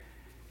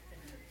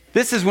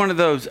This is one of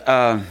those,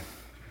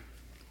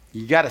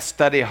 you got to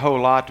study a whole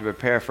lot to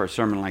prepare for a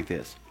sermon like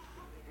this.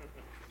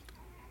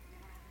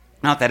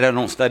 Not that I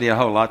don't study a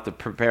whole lot to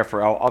prepare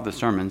for all the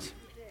sermons.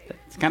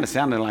 It's kind of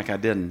sounded like I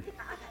didn't.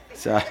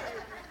 So,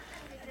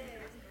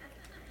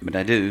 but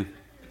I do.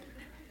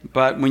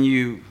 But when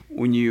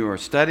you are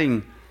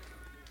studying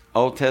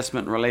Old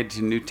Testament related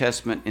to New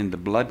Testament in the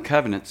blood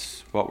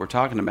covenants, what we're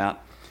talking about,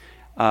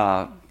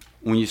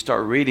 when you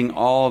start reading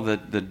all the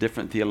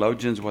different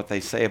theologians, what they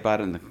say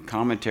about it in the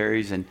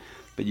commentaries,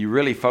 but you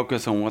really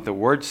focus on what the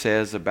Word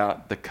says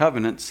about the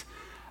covenants,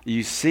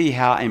 you see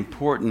how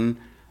important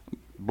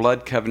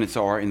blood covenants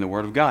are in the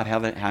Word of God,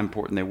 how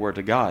important they were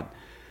to God.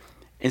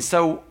 And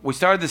so we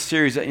started this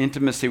series of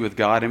intimacy with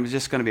God, and it was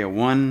just going to be a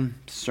one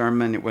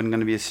sermon. It wasn't going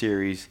to be a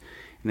series.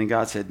 And then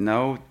God said,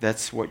 no,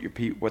 that's what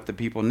the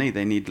people need.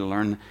 They need to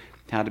learn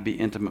how to be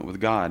intimate with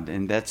God.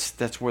 And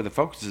that's where the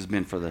focus has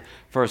been for the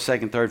first,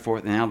 second, third,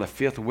 fourth, and now the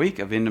fifth week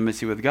of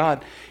intimacy with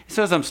God.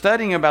 So as I'm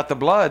studying about the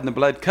blood and the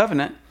blood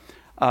covenant,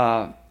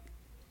 I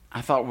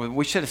thought, well,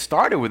 we should have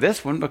started with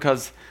this one,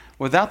 because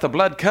without the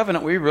blood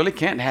covenant, we really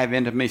can't have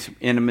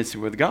intimacy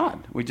with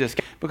God. We just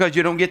can't, because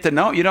you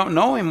don't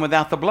know Him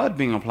without the blood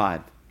being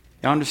applied.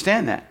 You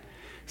understand that?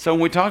 So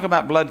when we talk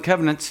about blood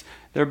covenants,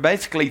 there are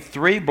basically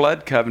three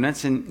blood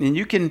covenants, and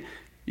you can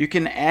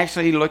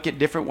actually look at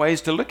different ways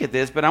to look at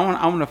this. But I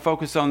want to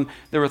focus on,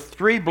 there were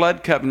three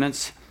blood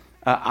covenants.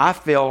 I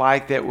feel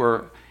like that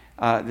were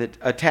that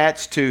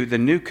attached to the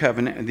new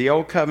covenant. The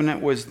old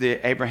covenant was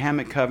the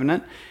Abrahamic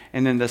covenant,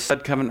 and then the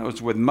blood covenant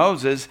was with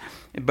Moses.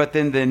 But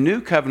then the new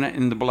covenant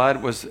in the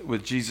blood was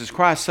with Jesus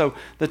Christ. So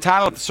the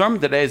title of the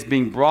sermon today is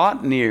being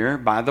brought near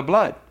by the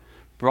blood.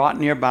 Brought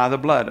near by the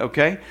blood,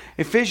 okay?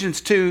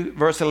 Ephesians 2,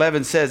 verse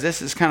 11 says,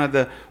 this is kind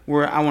of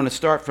where I want to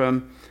start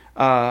from.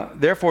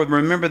 Therefore,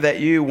 remember that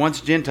you,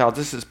 once Gentiles,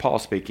 this is Paul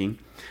speaking.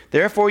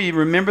 Therefore, you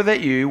remember that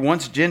you,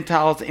 once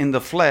Gentiles in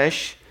the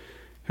flesh,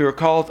 who are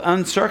called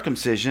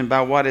uncircumcision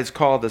by what is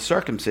called the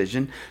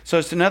circumcision. So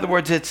in other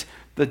words, it's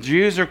the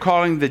Jews are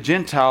calling the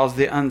Gentiles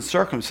the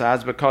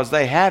uncircumcised because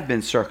they have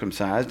been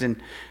circumcised. And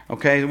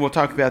okay, we'll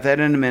talk about that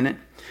in a minute.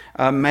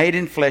 Made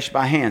in flesh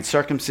by hands.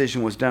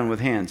 Circumcision was done with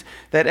hands.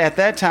 That at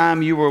that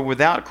time you were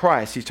without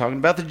Christ. He's talking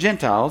about the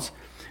Gentiles,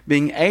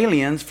 being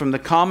aliens from the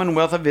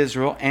commonwealth of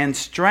Israel and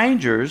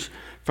strangers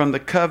from the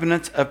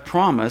covenants of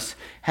promise,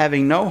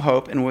 having no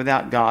hope and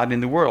without God in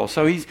the world.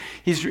 So he's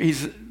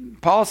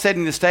Paul's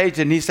setting the stage,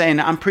 and he's saying,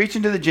 I'm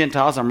preaching to the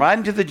Gentiles. I'm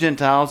writing to the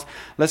Gentiles.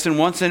 Listen,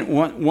 once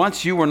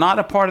you were not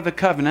a part of the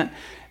covenant,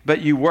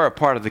 but you were a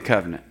part of the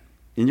covenant.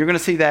 And you're going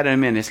to see that in a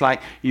minute. It's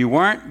like you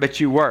weren't,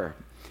 but you were.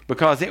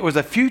 Because it was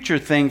a future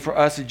thing for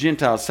us as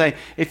Gentiles. Say,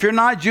 if you're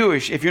not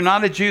Jewish, if you're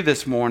not a Jew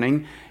this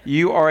morning,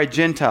 you are a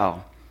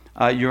Gentile.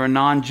 You're a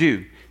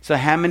non-Jew. So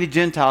how many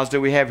Gentiles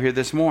do we have here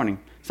this morning?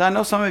 So I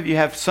know some of you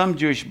have some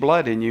Jewish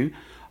blood in you.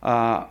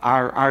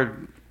 Our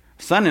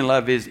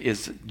son-in-law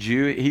is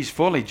Jew. He's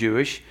fully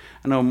Jewish.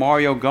 I know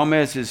Mario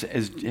Gomez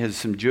has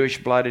some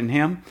Jewish blood in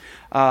him.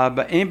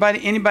 But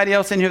anybody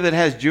else in here that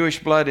has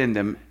Jewish blood in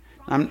them?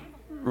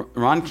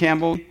 Ron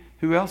Campbell.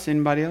 Who else?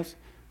 Anybody else?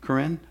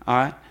 Corinne? All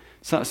right.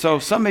 So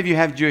some of you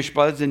have Jewish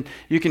bloods, and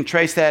you can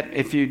trace that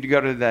if you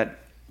go to that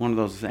one of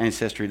those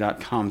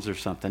ancestry.coms or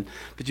something.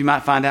 But you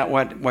might find out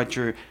what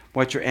your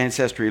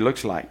ancestry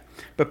looks like.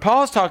 But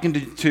Paul's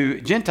talking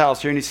to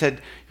Gentiles here, and he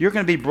said, you're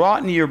going to be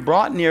brought near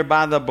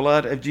by the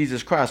blood of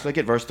Jesus Christ. Look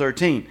at verse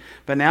 13.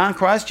 But now in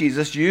Christ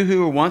Jesus, you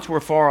who once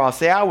were far off,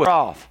 say, I was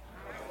off,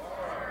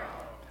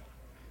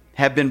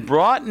 have been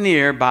brought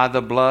near by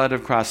the blood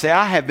of Christ. Say,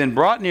 I have been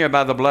brought near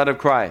by the blood of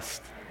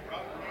Christ.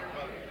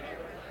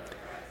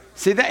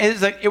 See,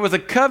 it was a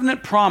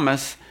covenant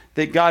promise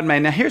that God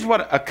made. Now, here's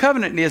what a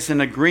covenant is: an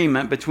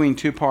agreement between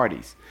two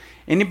parties.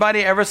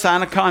 Anybody ever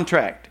sign a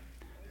contract?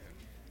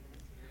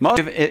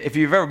 If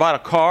you've ever bought a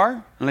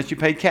car, unless you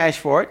paid cash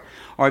for it,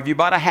 or if you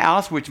bought a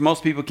house, which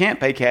most people can't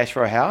pay cash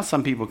for a house.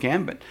 Some people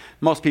can, but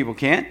most people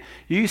can't.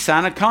 You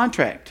sign a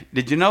contract.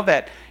 Did you know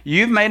that?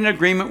 You've made an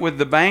agreement with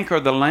the bank or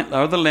the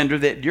lender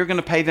that you're going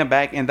to pay them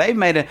back, and they've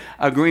made an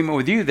agreement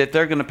with you that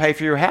they're going to pay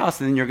for your house,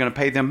 and then you're going to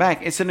pay them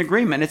back. It's an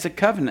agreement. It's a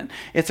covenant.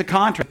 It's a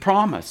contract.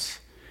 Promise.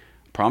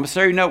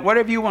 Promissory note,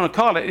 whatever you want to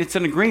call it, it's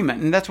an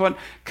agreement, and that's what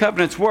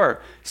covenants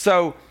were.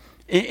 So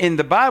in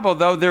the Bible,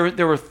 though,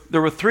 there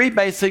were three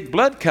basic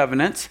blood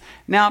covenants.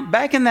 Now,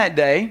 back in that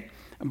day,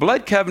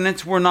 blood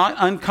covenants were not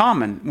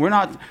uncommon.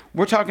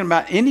 We're talking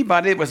about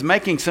anybody that was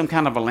making some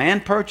kind of a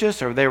land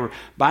purchase, or they were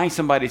buying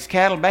somebody's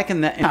cattle. Back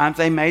in the times,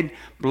 they made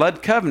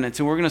blood covenants,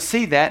 and we're going to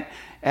see that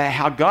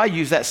how God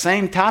used that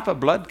same type of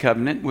blood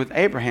covenant with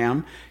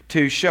Abraham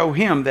to show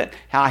him that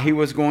how he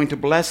was going to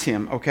bless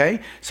him.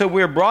 Okay, so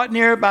we're brought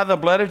near by the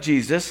blood of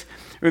Jesus.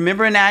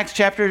 Remember in Acts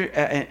chapter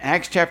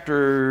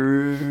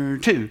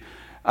 2.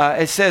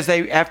 It says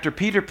after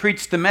Peter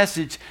preached the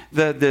message,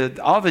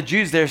 all the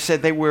Jews there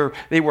said they were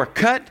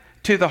cut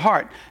to the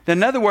heart.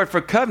 Another word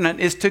for covenant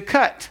is to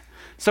cut.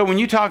 So when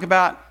you talk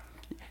about,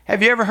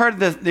 have you ever heard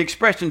the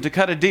expression to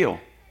cut a deal?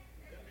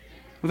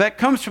 Well, that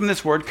comes from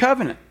this word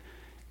covenant.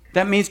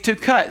 That means to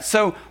cut.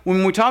 So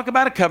when we talk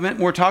about a covenant,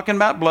 we're talking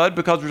about blood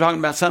because we're talking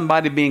about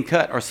somebody being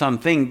cut or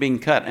something being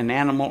cut, an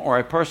animal or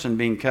a person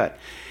being cut.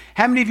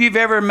 How many of you have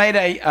ever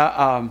made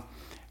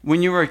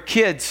when you were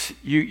kids,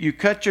 you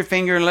cut your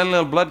finger and let a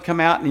little blood come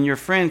out, and your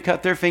friend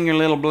cut their finger and a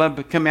little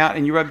blood come out,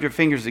 and you rubbed your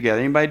fingers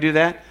together? Anybody do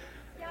that?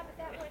 Yeah, but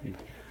that wouldn't.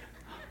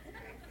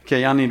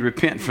 Okay, y'all need to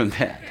repent from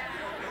that.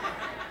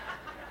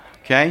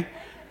 Okay?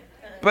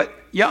 But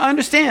y'all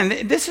understand,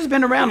 this has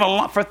been around a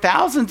lot for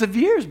thousands of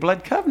years,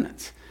 blood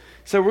covenants.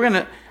 So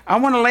I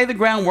want to lay the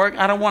groundwork.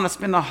 I don't want to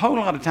spend a whole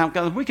lot of time,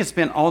 because we could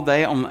spend all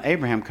day on the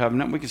Abraham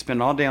covenant. We could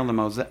spend all day on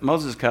the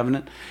Moses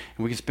covenant,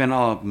 and we could spend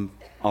all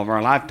of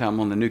our lifetime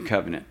on the new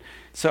covenant.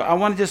 So I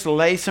want to just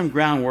lay some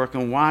groundwork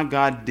on why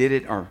God did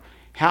it or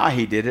how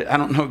he did it. I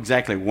don't know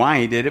exactly why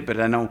he did it, but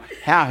I know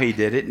how he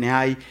did it and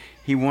how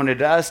he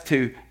wanted us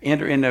to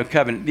enter into a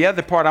covenant. The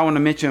other part I want to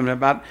mention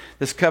about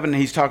this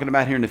covenant he's talking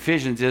about here in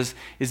Ephesians is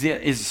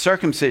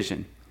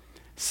circumcision.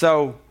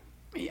 So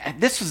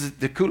this was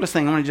the coolest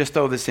thing. I'm going to just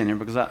throw this in here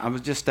because I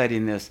was just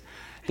studying this.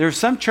 There are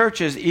some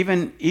churches,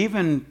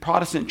 even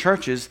Protestant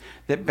churches,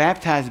 that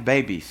baptize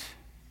babies.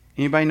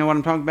 Anybody know what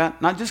I'm talking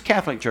about? Not just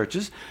Catholic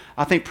churches.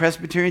 I think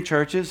Presbyterian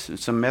churches,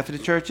 some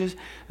Methodist churches,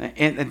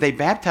 and they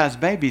baptize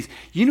babies.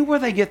 You know where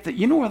they get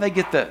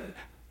the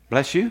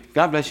bless you,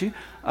 God bless you.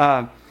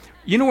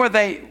 You know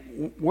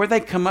where they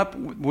come up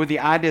with the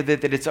idea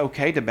that it's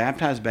okay to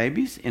baptize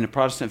babies in a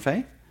Protestant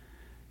faith?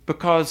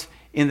 Because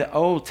in the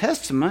Old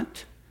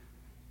Testament,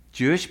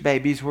 Jewish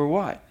babies were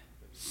what?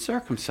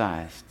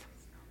 Circumcised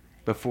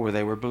before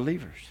they were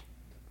believers.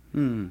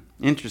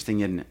 Interesting,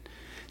 isn't it?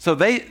 So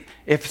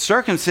if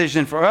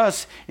circumcision for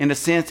us, in a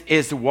sense,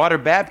 is the water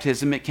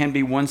baptism, it can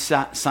be one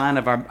sign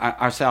of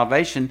our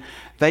salvation.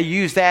 They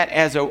use that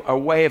as a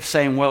way of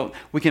saying, well,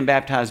 we can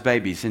baptize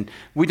babies. And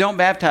we don't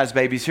baptize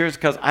babies here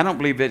because I don't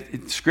believe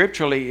that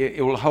scripturally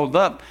it will hold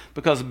up,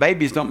 because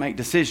babies don't make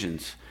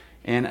decisions.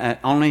 And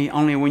only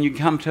when you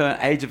come to an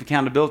age of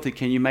accountability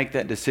can you make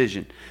that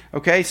decision.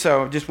 Okay,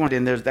 so just wanted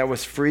in there, that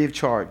was free of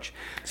charge.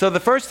 So the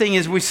first thing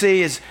we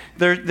see is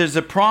there's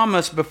a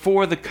promise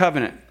before the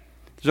covenant.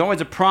 There's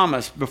always a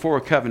promise before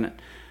a covenant.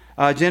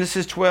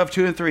 Genesis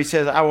 12:2-3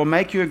 says, I will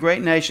make you a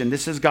great nation.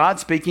 This is God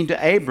speaking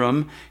to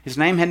Abram. His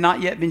name had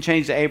not yet been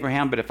changed to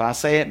Abraham, but if I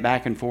say it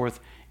back and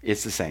forth,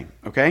 it's the same.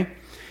 Okay?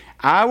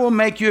 I will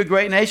make you a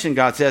great nation,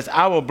 God says.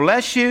 I will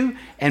bless you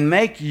and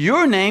make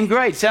your name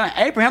great. Say,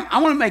 Abraham, I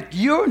want to make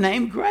your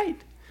name great.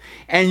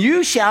 And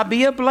you shall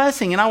be a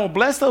blessing. And I will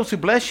bless those who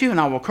bless you, and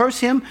I will curse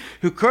him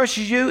who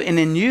curses you. And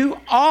in you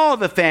all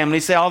the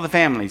families, say all the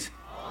families.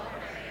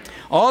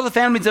 All the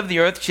families of the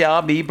earth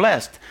shall be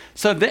blessed.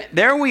 So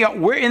there we are.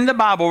 We're in the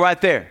Bible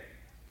right there.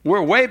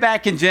 We're way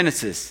back in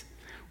Genesis.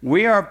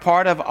 We are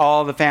part of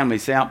all the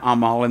families. Say,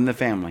 I'm all in the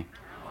family.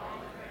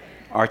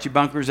 Archie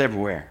Bunker's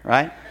everywhere,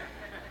 right?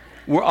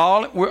 We're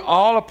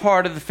all a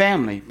part of the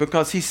family,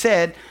 because he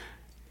said,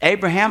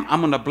 Abraham, I'm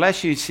going to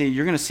bless you. See,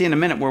 you're going to see in a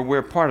minute where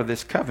we're part of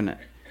this covenant,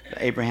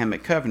 the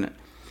Abrahamic covenant.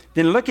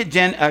 Then look at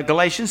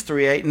Galatians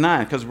 3:8-9,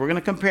 because we're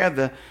going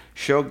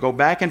to go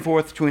back and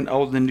forth between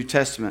Old and New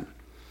Testament.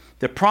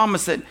 The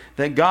promise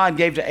that God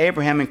gave to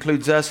Abraham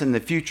includes us in the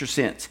future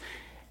sense.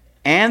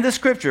 And the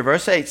scripture,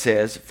 verse 8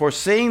 says,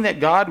 foreseeing that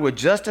God would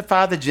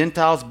justify the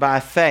Gentiles by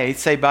faith,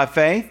 say by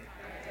faith,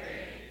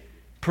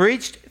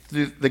 preached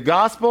the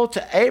gospel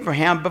to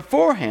Abraham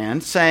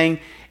beforehand,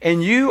 saying,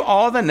 in you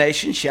all the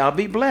nations shall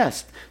be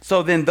blessed.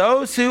 So then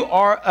those who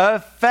are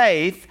of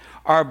faith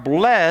are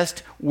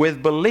blessed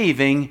with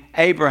believing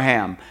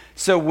Abraham.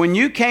 So when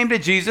you came to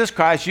Jesus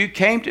Christ, you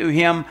came to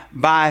him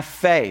by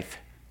faith,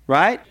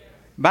 right?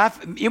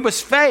 It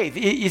was faith.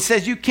 It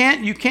says you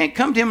can't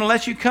come to him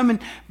unless you come in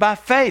by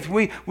faith.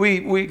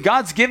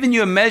 God's given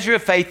you a measure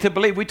of faith to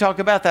believe. We talk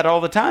about that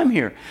all the time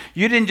here.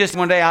 You didn't just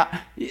one day.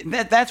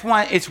 That's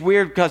why it's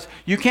weird, because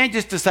you can't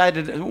just decide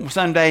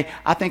someday,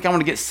 I think I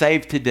want to get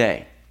saved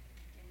today.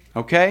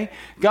 Okay?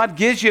 God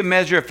gives you a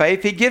measure of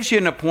faith. He gives you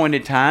an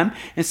appointed time.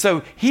 And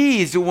so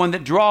he's the one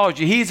that draws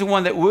you. He's the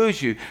one that woos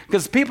you.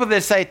 Because people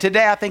that say,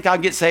 today I think I'll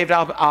get saved,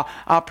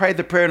 I'll pray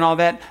the prayer and all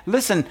that.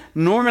 Listen,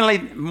 normally,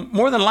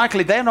 more than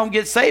likely, they don't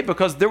get saved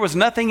because there was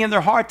nothing in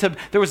their heart.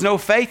 There was no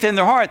faith in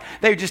their heart.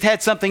 They just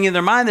had something in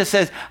their mind that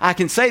says, I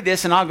can say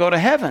this and I'll go to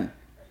heaven.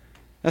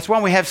 That's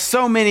why we have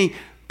so many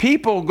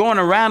people going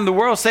around the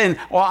world saying,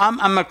 well,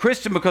 I'm a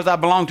Christian because I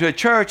belong to a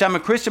church. I'm a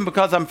Christian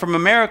because I'm from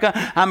America.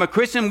 I'm a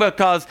Christian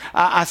because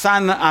I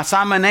signed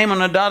my name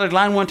on a dotted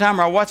line one time,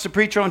 or I watched the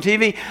preacher on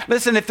TV.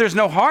 Listen, if there's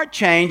no heart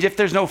change, if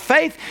there's no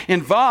faith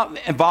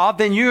involved,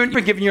 then you're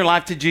giving your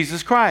life to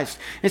Jesus Christ.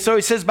 And so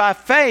he says by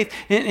faith,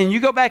 and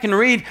you go back and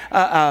read,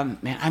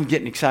 man, I'm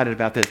getting excited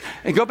about this.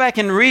 And go back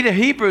and read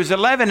Hebrews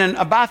 11,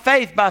 and by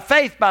faith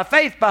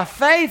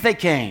they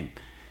came.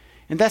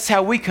 And that's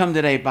how we come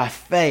today, by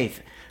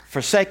faith.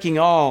 Forsaking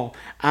all,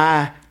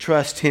 I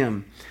trust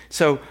him.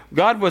 So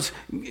God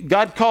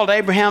called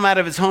Abraham out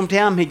of his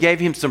hometown. He gave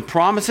him some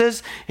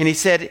promises, and he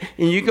said,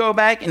 and you go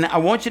back, and I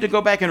want you to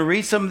go back and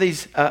read some of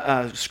these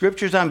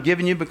scriptures I'm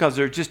giving you because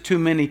there are just too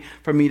many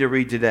for me to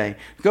read today.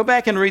 Go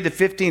back and read the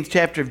 15th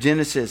chapter of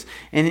Genesis,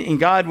 and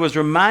God was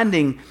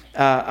reminding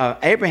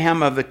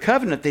Abraham of the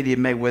covenant that he had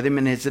made with him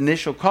in his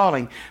initial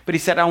calling, but he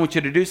said, I want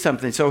you to do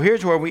something. So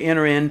here's where we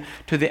enter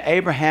into the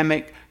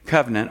Abrahamic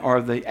covenant,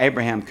 or the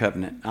Abraham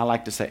covenant. I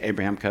like to say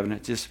Abraham covenant.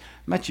 It's just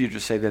much easier to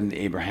say than the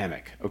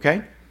Abrahamic,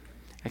 okay?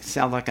 It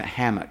sounds like a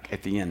hammock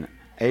at the end.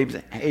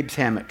 Abe's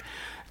hammock.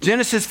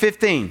 Genesis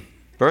 15,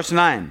 verse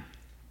 9.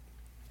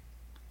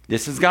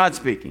 This is God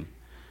speaking.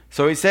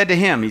 So he said to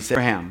him,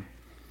 Abraham,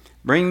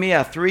 bring me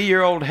a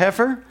 3-year-old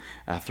heifer,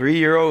 a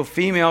 3-year-old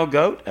female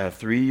goat, a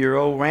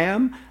 3-year-old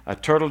ram, a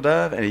turtle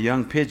dove, and a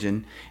young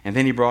pigeon. And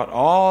then he brought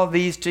all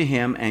these to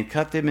him and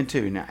cut them in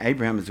two. Now,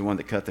 Abraham is the one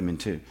that cut them in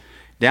two.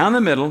 Down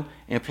the middle,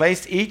 and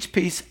placed each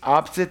piece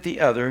opposite the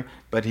other,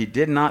 but he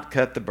did not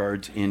cut the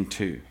birds in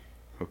two.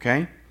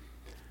 Okay?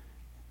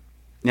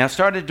 Now, I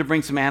started to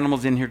bring some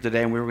animals in here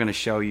today, and we were going to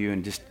show you,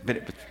 but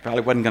it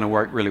probably wasn't going to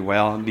work really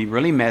well. It'd be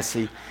really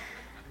messy.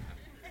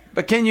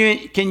 But can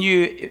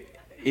you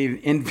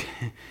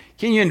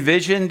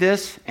envision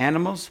this?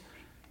 Animals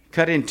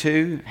cut in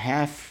two,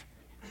 half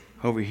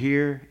over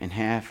here, and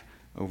half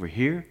over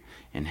here,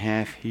 and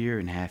half here,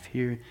 and half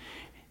here.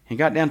 And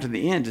got down to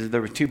the end,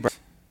 there were two birds.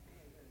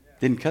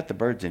 Didn't cut the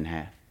birds in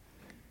half.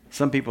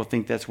 Some people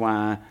think that's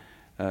why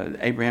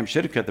Abraham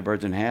should have cut the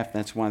birds in half.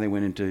 That's why they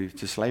went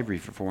into slavery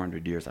for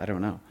 400 years. I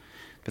don't know.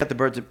 But the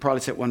birds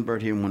probably set one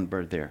bird here and one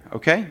bird there.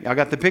 Okay? Y'all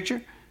got the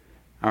picture?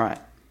 All right.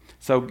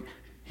 So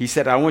he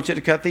said, I want you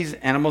to cut these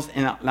animals.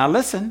 And now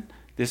listen,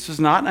 this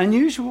was not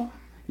unusual.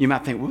 You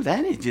might think, well,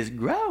 that is just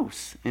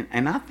gross.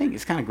 And I think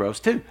it's kind of gross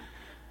too.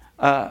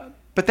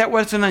 But that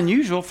wasn't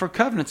unusual for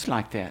covenants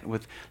like that.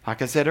 With,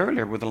 like I said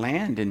earlier, with the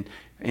land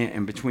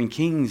and between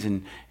kings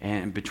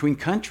and between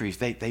countries,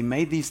 they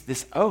made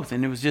this oath,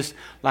 and it was just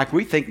like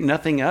we think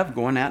nothing of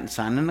going out and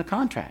signing a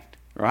contract,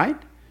 right?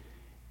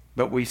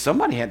 But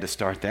somebody had to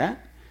start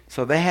that.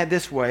 So they had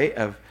this way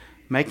of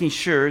making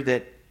sure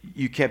that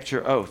you kept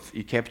your oath,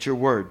 you kept your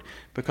word,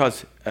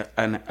 because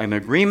an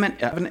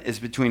agreement is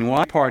between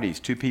one parties,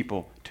 two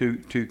people,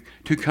 two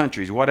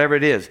countries, whatever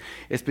it is.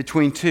 It's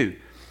between two.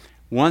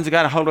 One's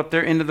got to hold up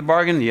their end of the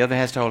bargain, the other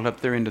has to hold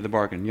up their end of the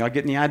bargain. Y'all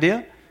getting the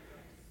idea?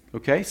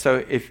 Okay,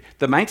 so if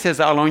the bank says,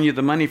 I'll loan you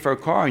the money for a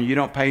car and you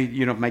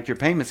don't make your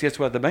payments, guess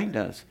what the bank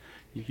does?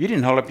 You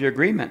didn't hold up your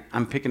agreement.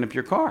 I'm picking up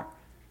your car.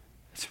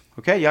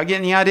 Okay, y'all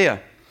getting the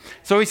idea?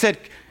 So he said,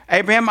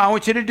 Abraham, I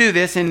want you to do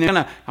this, and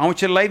I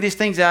want you to lay these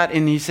things out.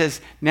 And he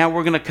says, now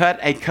we're going to cut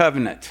a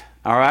covenant.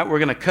 All right, we're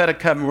going to cut a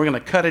covenant. We're going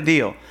to cut a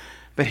deal.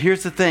 But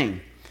here's the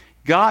thing.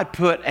 God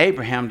put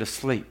Abraham to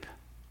sleep.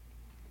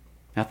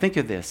 Now think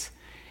of this.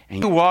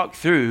 And he walked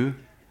through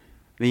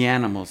the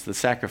animals, the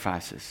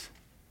sacrifices.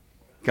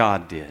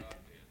 God did.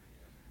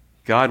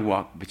 God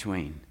walked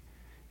between.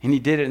 And he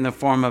did it in the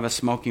form of a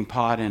smoking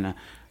pot and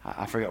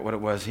I forgot what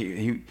it was.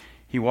 He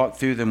walked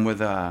through them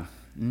with a,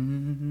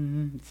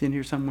 it's in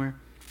here somewhere.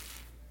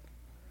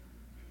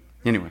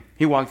 Anyway,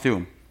 he walked through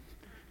them.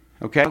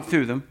 Okay, walked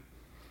through them.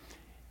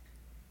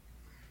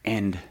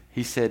 And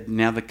he said,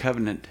 now the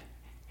covenant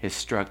has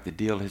struck, the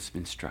deal has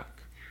been struck.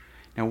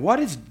 Now, what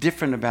is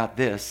different about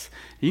this?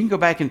 You can go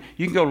back and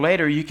you can go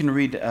later, you can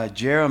read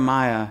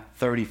Jeremiah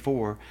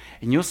 34,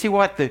 and you'll see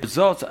what the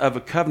results of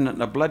a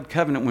covenant, a blood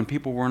covenant, when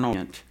people weren't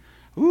obedient.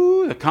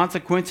 Ooh, the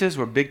consequences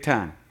were big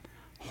time.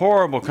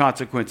 Horrible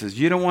consequences.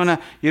 You don't want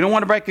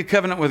to break a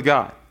covenant with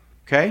God.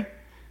 Okay?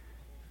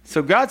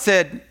 So God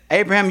said,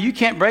 Abraham, you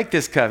can't break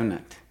this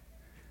covenant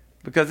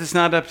because it's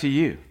not up to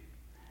you.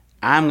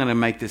 I'm going to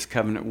make this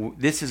covenant.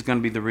 This is going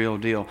to be the real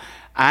deal.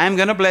 I'm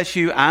going to bless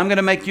you. I'm going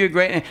to make you a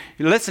great...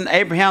 Listen,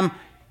 Abraham,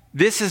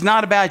 this is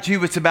not about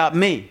you. It's about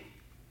me.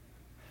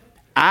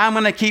 I'm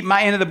going to keep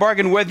my end of the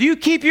bargain. Whether you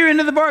keep your end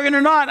of the bargain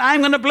or not,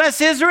 I'm going to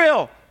bless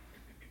Israel.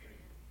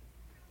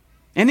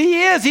 And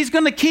he is. He's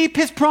going to keep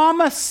his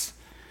promise.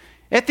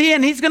 At the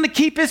end, he's going to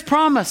keep his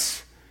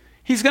promise.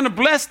 He's going to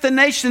bless the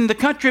nation, the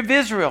country of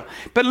Israel.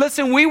 But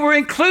listen, we were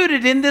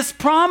included in this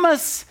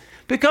promise.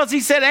 Because he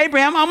said,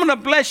 Abraham, I'm going to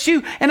bless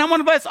you, and I'm going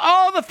to bless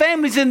all the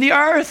families in the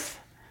earth.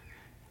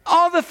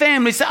 All the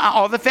families.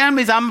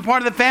 I'm a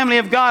part of the family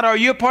of God. Are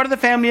you a part of the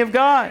family of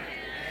God?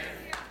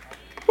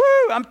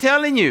 Woo, I'm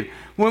telling you.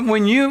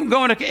 When you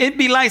go into, it'd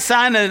be like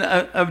signing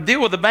a deal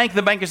with the bank.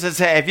 The banker says,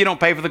 hey, if you don't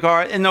pay for the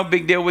car, it's no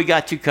big deal. We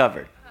got you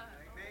covered.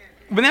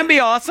 Wouldn't that be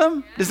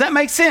awesome? Does that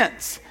make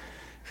sense?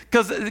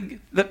 Because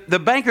the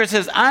banker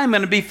says, I'm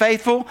going to be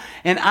faithful,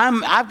 and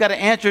I've got to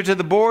answer to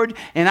the board,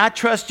 and I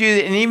trust you,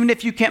 and even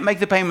if you can't make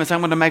the payments, I'm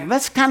going to make them.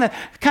 That's kind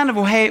of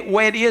the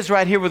way it is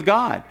right here with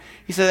God.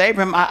 He says,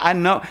 Abraham, I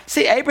know.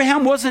 See,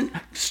 Abraham wasn't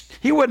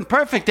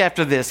perfect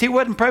after this. He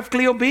wasn't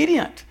perfectly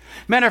obedient.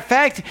 Matter of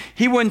fact,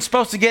 he wasn't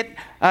supposed to get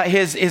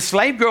his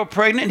slave girl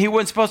pregnant. He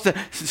wasn't supposed to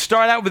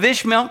start out with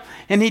Ishmael,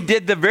 and he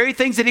did the very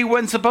things that he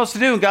wasn't supposed to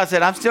do. And God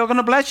said, I'm still going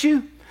to bless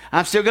you.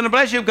 I'm still going to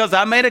bless you because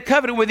I made a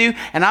covenant with you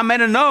and I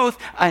made an oath.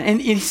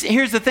 And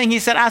here's the thing. He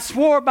said, I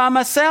swore by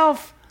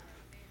myself.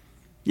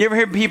 You ever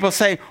hear people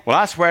say, well,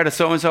 I swear to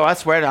so-and-so, I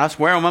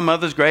swear on my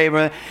mother's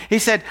grave. He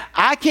said,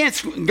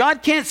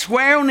 God can't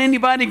swear on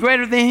anybody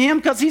greater than him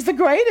because he's the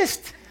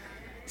greatest.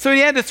 So he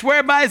had to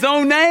swear by his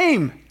own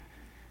name.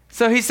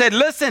 So he said,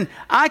 listen,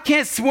 I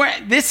can't swear.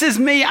 This is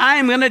me. I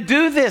am going to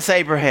do this,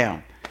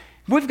 Abraham.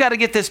 We've got to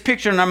get this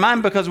picture in our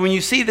mind because when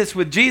you see this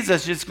with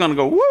Jesus, it's going to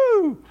go,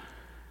 woo.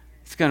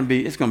 It's going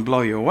to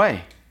blow you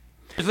away.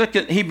 Let's look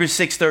at Hebrews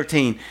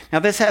 6:13. Now,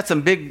 this had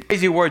some big,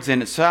 crazy words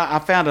in it, so I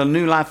found a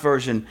New Life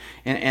Version,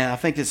 and I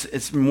think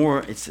it's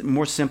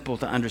more simple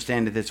to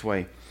understand it this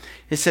way.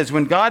 It says,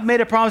 when God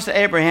made a promise to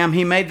Abraham,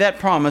 he made that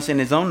promise in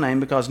his own name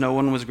because no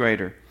one was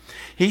greater.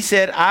 He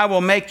said, I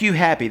will make you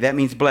happy. That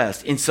means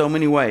blessed in so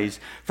many ways.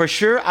 For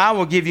sure, I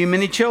will give you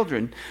many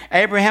children.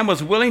 Abraham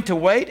was willing to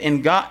wait,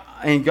 and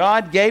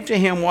God gave to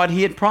him what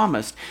he had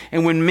promised.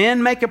 And when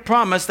men make a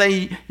promise,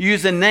 they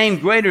use a name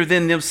greater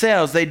than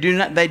themselves. They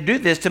do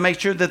this to make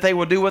sure that they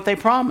will do what they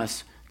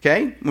promise.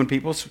 Okay? When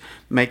people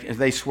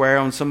they swear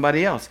on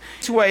somebody else.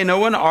 This way, no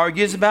one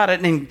argues about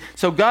it. And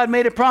so God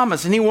made a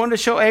promise, and he wanted to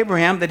show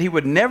Abraham that he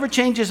would never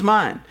change his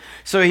mind.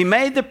 So he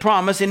made the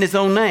promise in his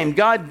own name.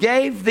 God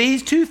gave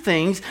these two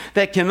things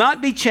that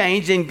cannot be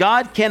changed, and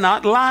God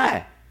cannot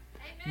lie.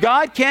 Amen.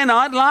 God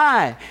cannot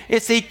lie.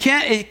 He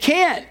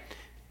can't.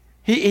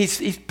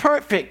 He's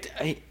perfect.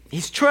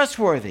 He's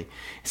trustworthy.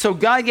 So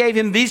God gave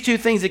him these two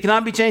things that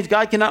cannot be changed.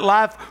 God cannot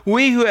lie.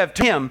 We who have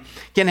him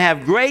can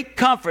have great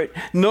comfort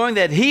knowing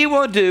that he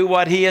will do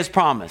what he has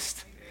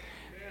promised.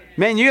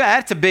 Man,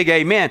 that's a big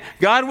amen.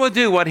 God will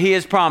do what he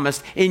has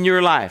promised in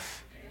your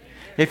life.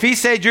 If he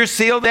said you're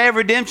sealed the day of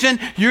redemption,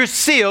 you're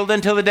sealed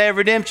until the day of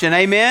redemption.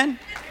 Amen?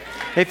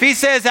 If he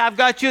says, I've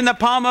got you in the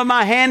palm of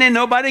my hand and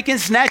nobody can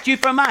snatch you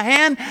from my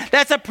hand,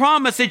 that's a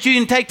promise that you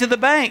can take to the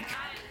bank,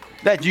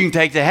 that you can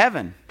take to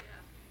heaven.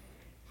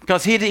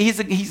 Because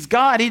he's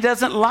God. He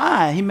doesn't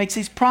lie. He makes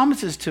these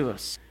promises to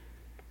us.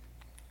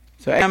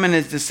 So Abraham and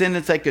his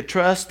descendants, they could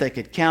trust, they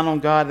could count on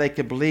God, they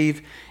could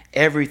believe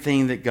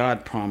everything that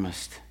God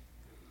promised.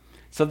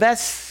 So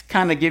that's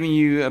kind of giving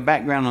you a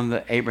background on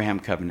the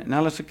Abraham covenant.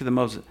 Now let's look at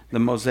the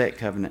Mosaic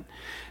covenant.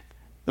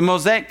 The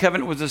Mosaic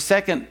covenant was the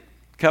second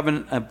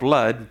covenant of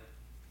blood,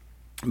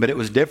 but it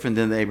was different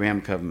than the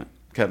Abraham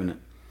covenant.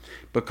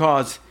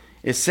 Because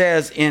it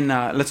says in,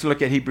 let's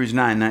look at Hebrews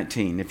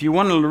 9:19. If you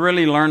want to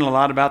really learn a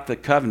lot about the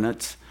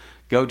covenants,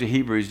 go to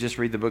Hebrews. Just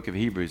read the book of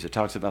Hebrews. It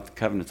talks about the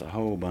covenants a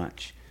whole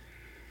bunch.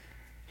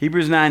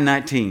 Hebrews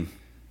 9:19.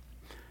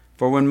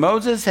 For when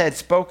Moses had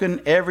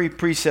spoken every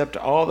precept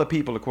to all the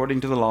people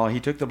according to the law, he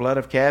took the blood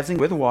of calves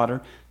with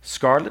water,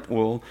 scarlet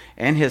wool,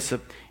 and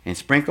hyssop, and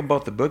sprinkled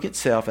both the book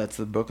itself, that's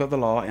the book of the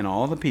law, and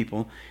all the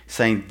people,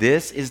 saying,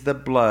 this is the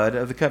blood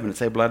of the covenant.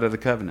 Say, blood of the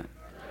covenant.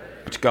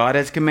 Which God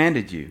has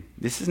commanded you.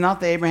 This is not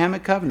the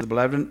Abrahamic covenant,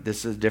 beloved.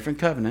 This is a different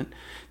covenant.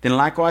 Then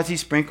likewise he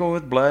sprinkled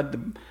with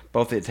blood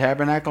both the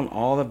tabernacle and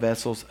all the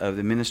vessels of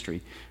the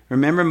ministry.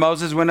 Remember,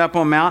 Moses went up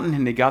on a mountain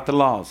and he got the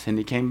laws, and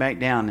he came back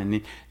down,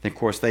 and of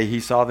course he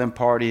saw them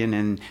partying,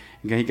 and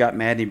he got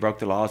mad and he broke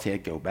the laws. He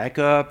had to go back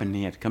up and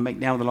he had to come back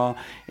down with the law,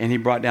 and he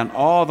brought down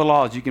all the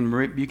laws. You can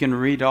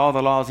read all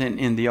the laws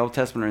in the Old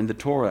Testament or in the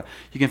Torah.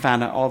 You can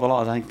find out all the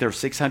laws. I think there are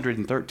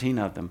 613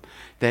 of them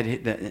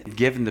that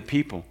given the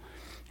people.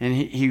 And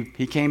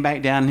he came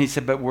back down and he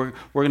said, but we're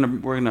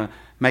gonna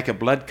make a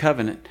blood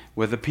covenant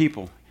with the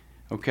people,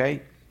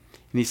 okay?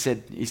 And he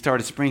said he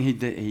started spring.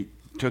 He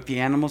took the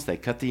animals. They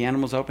cut the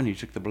animals open. He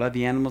took the blood of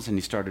the animals and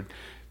he started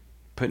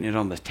putting it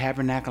on the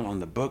tabernacle, on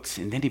the books,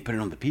 and then he put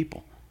it on the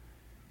people.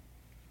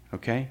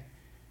 Okay,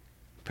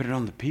 put it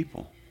on the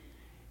people.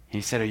 And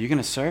he said, "Are you going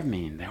to serve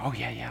me?" And they, "Oh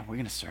yeah, we're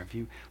going to serve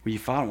you. Will you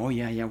follow me?"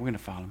 "Oh yeah, we're going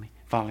to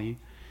follow you."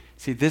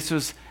 See, this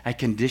was a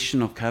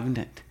conditional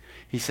covenant.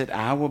 He said,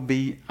 I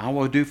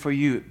will do for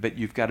you, but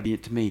you've got to be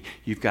it to me.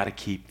 You've got to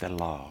keep the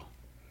law.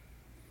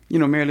 You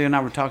know, Mary Lou and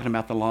I were talking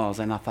about the laws,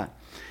 and I thought,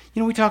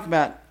 we talk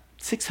about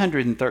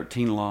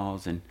 613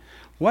 laws and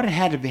what it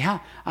had to be.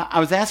 I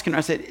was asking her,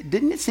 I said,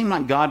 didn't it seem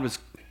like God was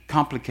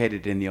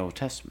complicated in the Old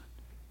Testament?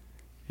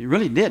 It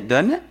really did,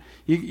 doesn't it?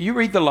 You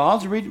read the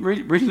laws, read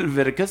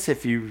Leviticus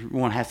if you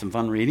want to have some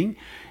fun reading,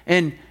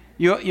 and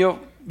you'll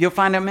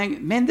find out,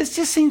 man, this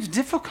just seems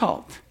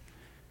difficult.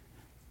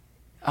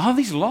 All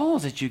these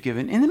laws that you've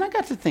given. And then I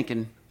got to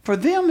thinking, for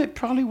them, it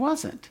probably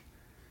wasn't.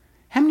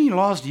 How many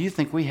laws do you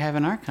think we have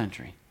in our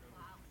country?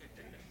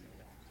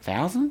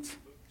 Thousands?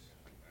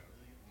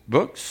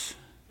 Books?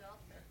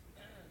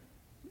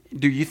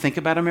 Do you think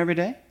about them every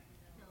day?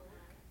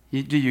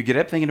 Do you get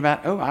up thinking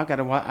about, I got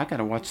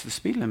to watch the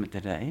speed limit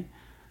today?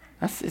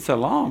 It's a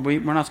law. We're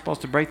not supposed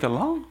to break the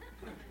law.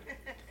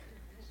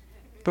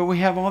 But we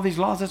have all these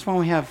laws. That's why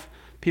we have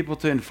people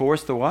to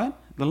enforce the what?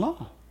 The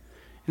law.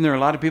 And there are a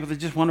lot of people that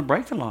just want to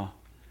break the law.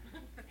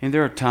 And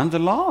there are tons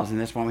of laws, and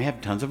that's why we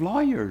have tons of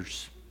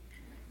lawyers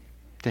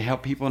to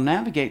help people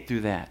navigate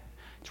through that.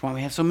 That's why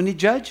we have so many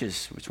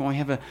judges. That's why we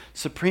have a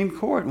Supreme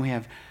Court, and we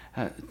have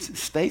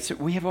states.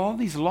 We have all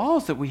these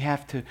laws that we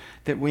have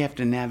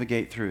to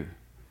navigate through.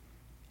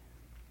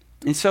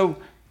 And so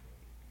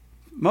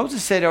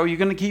Moses said, "Are you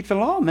going to keep the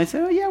law?" And they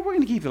said, "Oh yeah, we're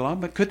going to keep the law."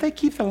 But could they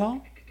keep the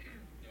law?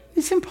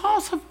 It's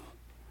impossible.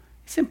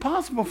 It's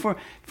impossible for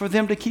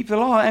them to keep the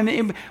law. I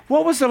mean,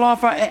 what was the law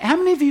for? How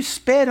many of you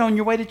sped on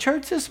your way to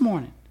church this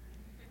morning?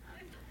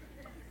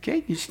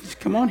 Okay, you just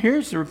come on here.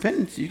 It's the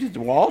repentance. You just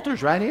the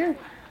altar's right here.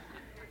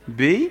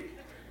 B.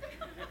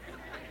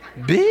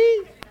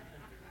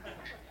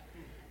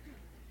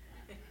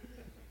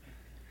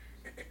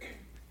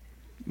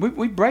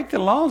 We break the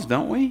laws,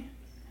 don't we?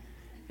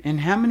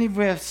 And how many of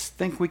us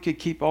think we could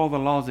keep all the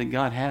laws that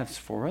God has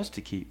for us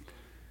to keep?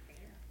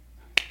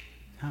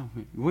 No,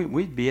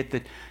 we'd be at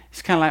the...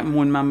 It's kind of like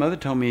when my mother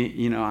told me,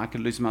 you know, I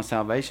could lose my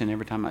salvation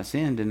every time I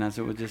sinned. And I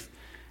said,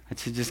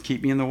 just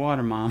keep me in the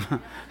water, Mom.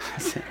 I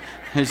said,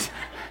 there's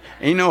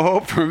ain't no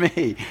hope for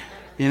me.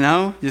 You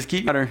know, just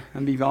keep water.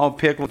 I'd be all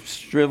pickled,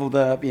 shriveled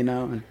up, you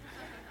know.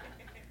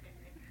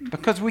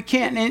 Because we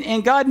can't.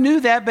 And God knew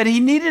that, but he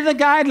needed a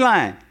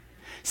guideline.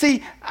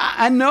 See,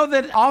 I know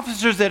that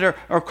officers that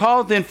are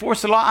called to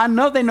enforce the law, I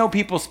know they know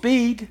people's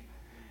speed.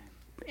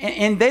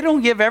 And they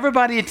don't give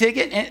everybody a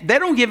ticket. And they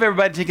don't give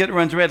everybody a ticket that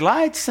runs red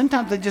lights.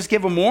 Sometimes they just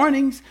give them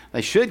warnings.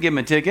 They should give them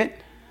a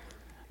ticket.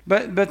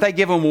 But they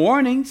give them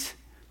warnings.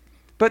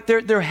 But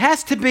there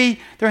has to be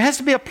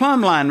a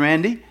plumb line,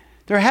 Randy.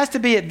 There has to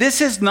be this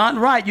is not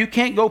right. You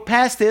can't go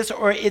past this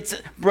or it's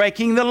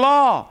breaking the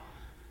law.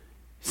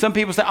 Some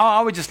people say,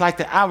 I would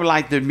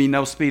like there to be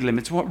no speed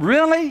limits. What,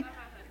 really?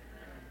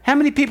 How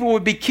many people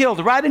would be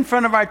killed right in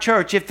front of our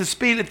church if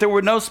there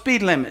were no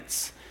speed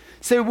limits?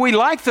 So we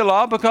like the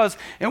law because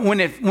when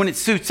it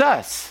suits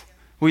us,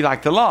 we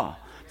like the law.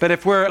 But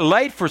if we're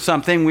late for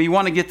something, we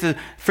want to get to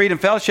Freedom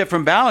Fellowship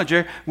from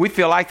Ballinger, we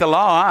feel like the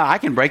law, I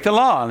can break the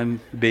law and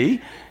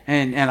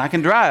I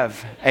can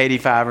drive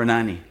 85 or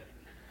 90.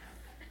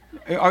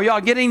 Are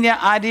y'all getting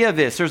the idea of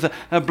this? There's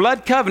a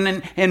blood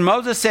covenant, and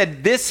Moses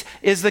said, this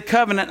is the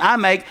covenant I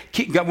make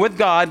with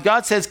God.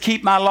 God says,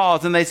 keep my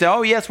laws. And they say,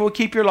 oh, yes, we'll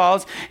keep your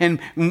laws. And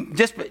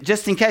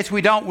just in case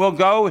we don't, we'll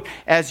go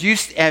as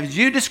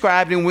you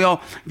described, and we'll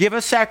give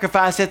a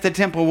sacrifice at the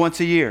temple once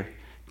a year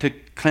to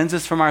cleanse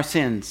us from our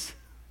sins.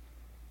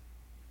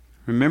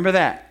 Remember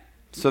that.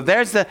 So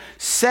there's the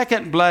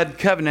second blood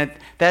covenant.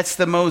 That's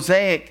the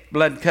Mosaic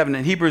blood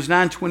covenant. Hebrews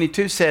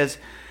 9:22 says,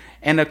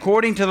 and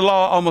according to the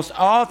law, almost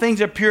all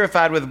things are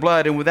purified with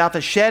blood, and without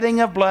the shedding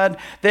of blood,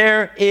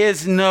 there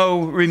is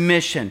no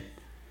remission.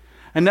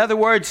 In other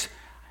words,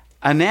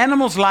 an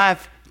animal's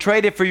life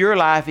traded for your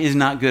life is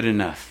not good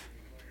enough.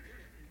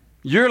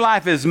 Your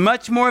life is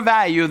much more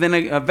valuable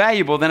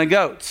than a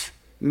goat's.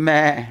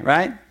 Meh,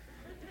 right?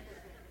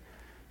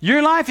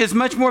 Your life is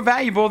much more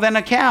valuable than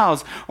a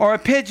cow's or a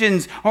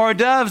pigeon's or a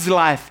dove's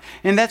life.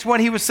 And that's what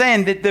he was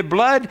saying, that the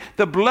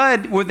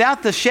blood,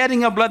 without the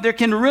shedding of blood, there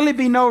can really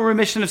be no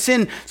remission of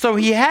sin. So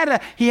he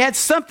had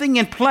something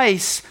in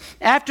place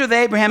after the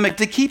Abrahamic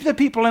to keep the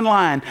people in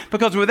line.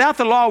 Because without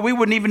the law, we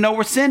wouldn't even know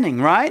we're sinning,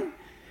 right?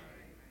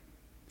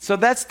 So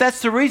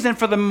that's the reason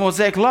for the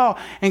Mosaic law.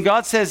 And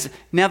God says,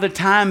 now the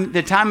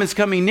time is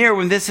coming near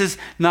when this is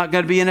not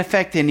going to be in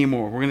effect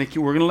anymore. We're going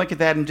to look at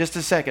that in just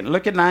a second.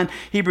 Look at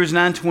Hebrews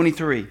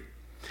 9:23.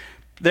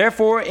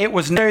 Therefore, it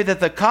was necessary that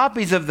the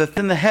copies of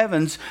in the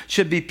heavens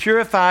should be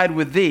purified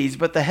with these,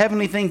 but the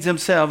heavenly things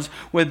themselves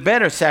with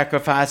better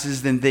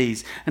sacrifices than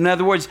these. In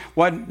other words,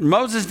 what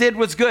Moses did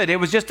was good.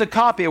 It was just a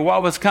copy of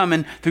what was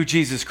coming through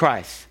Jesus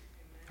Christ.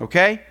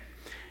 Okay?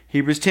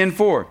 Hebrews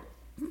 10:4.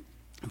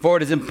 For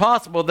it is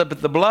impossible that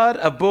the blood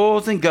of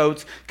bulls and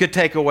goats could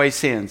take away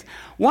sins.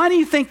 Why do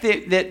you think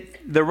that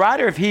the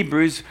writer of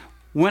Hebrews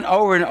went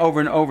over and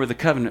over and over the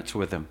covenants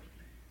with them?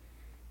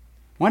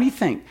 Why do you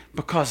think?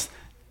 Because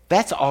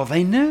that's all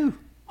they knew.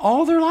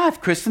 All their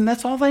life, Kristen,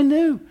 that's all they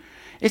knew.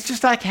 It's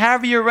just like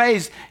however you're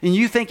raised, and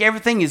you think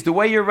everything is the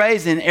way you're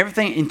raised, and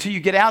everything until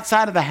you get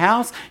outside of the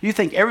house, you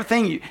think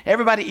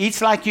everybody eats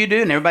like you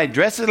do, and everybody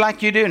dresses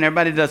like you do, and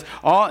everybody does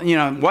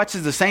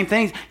watches the same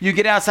things. You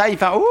get outside, you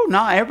find, oh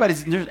no,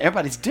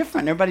 everybody's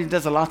different. Everybody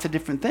does lots of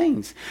different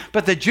things.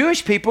 But the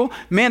Jewish people,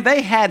 man,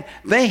 they had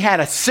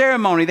a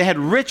ceremony, they had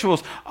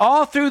rituals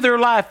all through their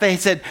life. They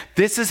said,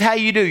 this is how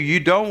you do. You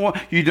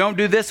don't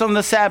do this on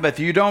the Sabbath.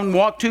 You don't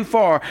walk too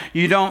far.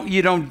 You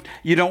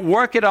don't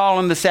work at all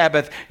on the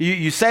Sabbath.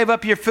 You save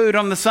up your food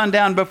on the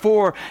sundown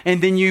before,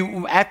 and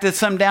then after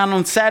sundown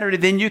on Saturday,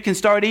 then you can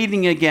start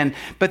eating again.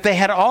 But they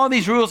had all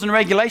these rules and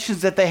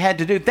regulations that they had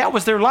to do. That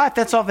was their life.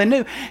 That's all they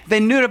knew. They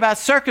knew about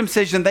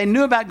circumcision. They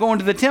knew about going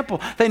to the temple.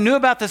 They knew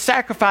about the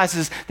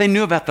sacrifices. They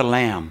knew about the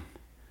lamb.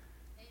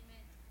 Amen.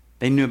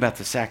 They knew about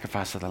the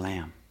sacrifice of the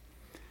lamb.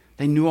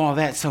 They knew all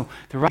that. So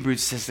the writer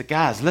says,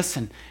 guys,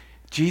 listen,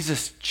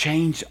 Jesus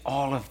changed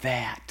all of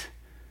that.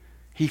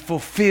 He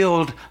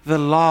fulfilled the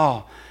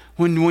law.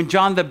 When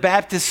John the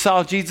Baptist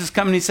saw Jesus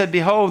coming, he said,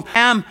 behold, the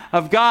Lamb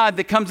of God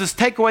that comes to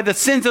take away the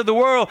sins of the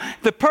world.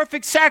 The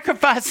perfect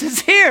sacrifice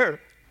is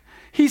here.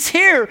 He's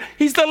here.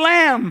 He's the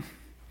Lamb.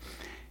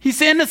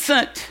 He's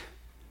innocent.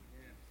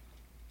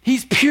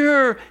 He's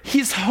pure.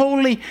 He's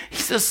holy.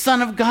 He's the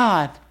Son of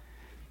God.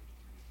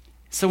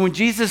 So when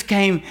Jesus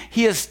came,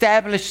 he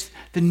established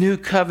the new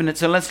covenant.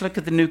 So let's look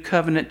at the new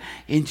covenant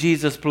in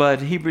Jesus'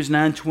 blood. Hebrews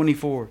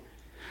 9:24.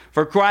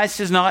 For Christ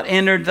has not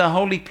entered the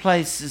holy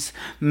places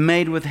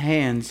made with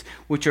hands,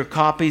 which are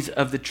copies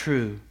of the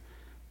true,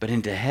 but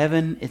into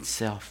heaven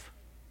itself.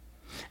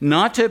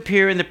 Not to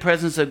appear in the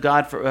presence of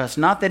God for us,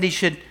 not that he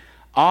should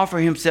offer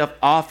himself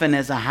often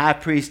as a high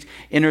priest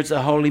enters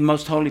the holy,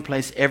 most holy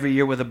place every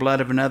year with the blood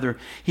of another.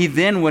 He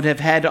then would have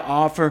had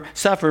to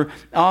suffer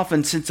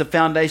often since the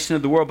foundation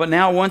of the world. But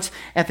now once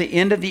at the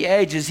end of the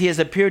ages, he has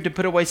appeared to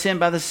put away sin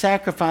by the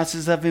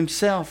sacrifices of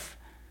himself.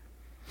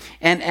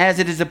 And as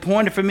it is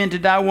appointed for men to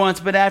die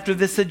once, but after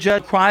this the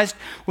judge, Christ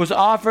was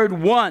offered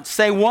once.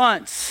 Say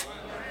once.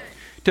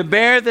 To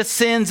bear the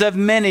sins of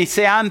many.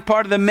 Say, I'm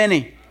part of the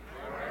many.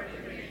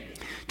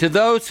 To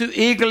those who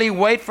eagerly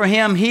wait for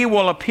him, he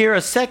will appear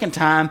a second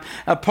time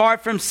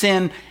apart from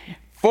sin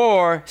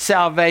for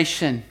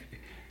salvation.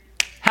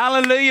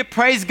 Hallelujah.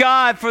 Praise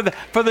God for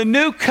the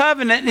new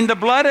covenant in the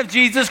blood of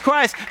Jesus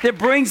Christ that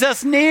brings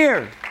us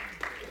near.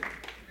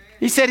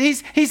 He said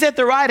he's at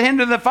the right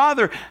hand of the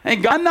Father.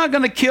 And I'm not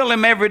going to kill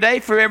him every day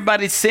for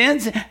everybody's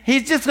sins.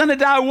 He's just going to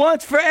die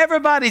once for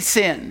everybody's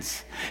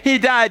sins. He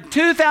died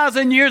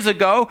 2,000 years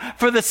ago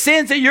for the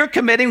sins that you're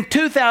committing,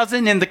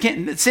 2,000 in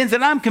the sins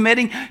that I'm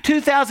committing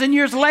 2,000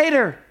 years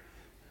later.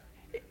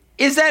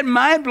 Is that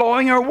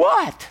mind-blowing or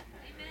what?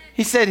 Amen.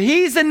 He said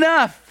he's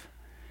enough.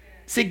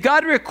 See,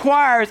 God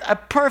requires a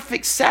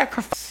perfect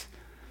sacrifice.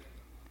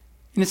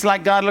 And it's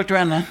like God looked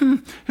around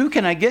and, who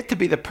can I get to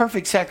be the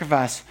perfect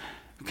sacrifice?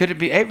 Could it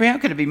be Abraham?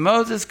 Could it be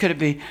Moses? Could it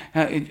be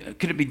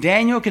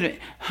Daniel?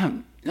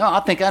 No, I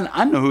think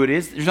I know who it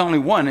is. There's only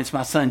one. It's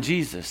my son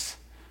Jesus.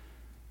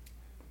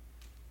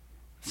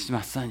 This is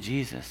my son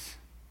Jesus.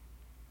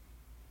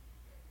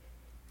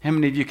 How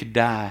many of you could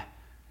die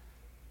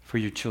for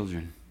your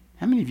children?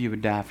 How many of you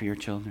would die for your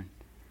children?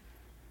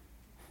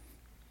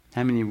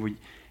 How many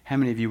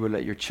of you would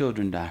let your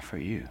children die for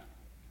you?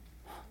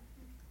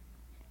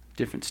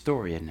 Different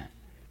story, isn't it?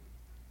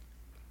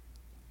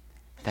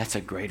 That's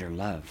a greater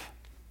love.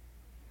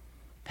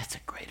 That's a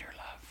greater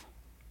love.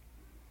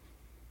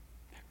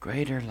 A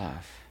greater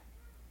love.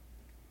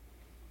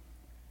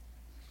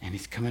 And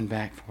he's coming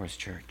back for his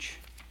church.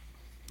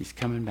 He's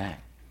coming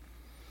back.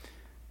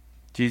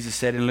 Jesus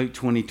said in Luke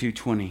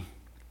 22:20,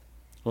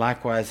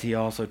 likewise he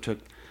also took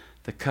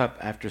the cup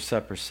after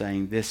supper,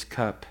 saying, this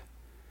cup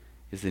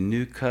is the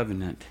new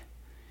covenant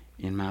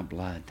in my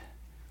blood,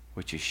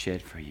 which is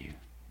shed for you.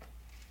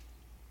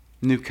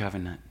 New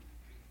covenant.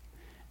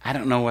 I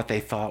don't know what they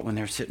thought when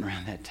they were sitting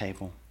around that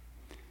table.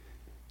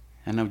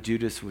 I know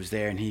Judas was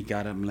there and he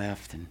got up and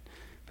left,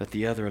 but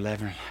the other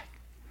 11 are like,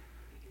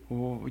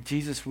 well,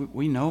 Jesus,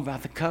 we know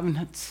about the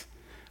covenants.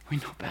 We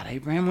know about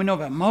Abraham. We know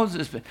about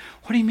Moses, but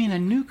what do you mean a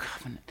new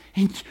covenant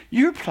in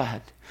your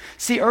blood?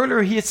 See,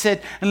 earlier he had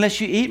said, unless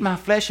you eat my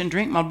flesh and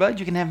drink my blood,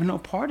 you can have no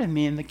part of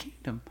me in the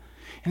kingdom.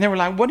 And they were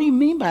like, what do you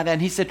mean by that?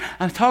 And he said,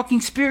 I'm talking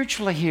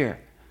spiritually here.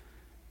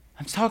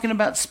 I'm talking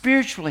about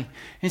spiritually.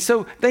 And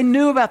so they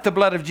knew about the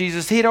blood of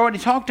Jesus. He had already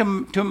talked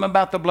to them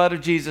about the blood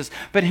of Jesus.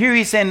 But here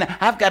he's saying,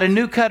 I've got a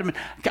new covenant.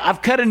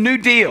 I've cut a new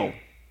deal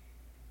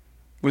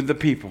with the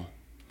people.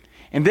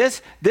 And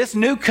this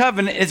new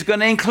covenant is going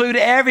to include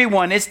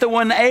everyone. It's the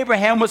one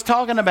Abraham was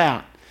talking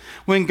about.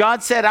 When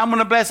God said, I'm going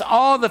to bless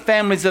all the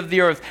families of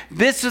the earth.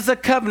 This is the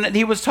covenant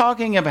he was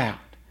talking about.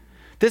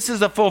 This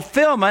is a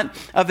fulfillment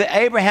of the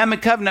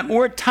Abrahamic covenant.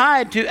 We're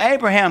tied to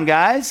Abraham,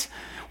 guys.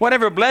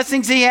 Whatever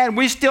blessings he had,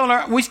 we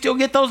still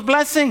get those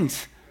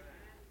blessings.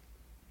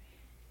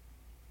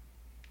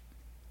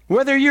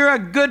 Whether you're a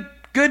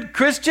good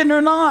Christian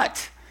or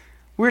not,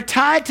 we're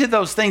tied to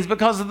those things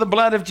because of the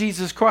blood of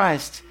Jesus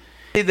Christ.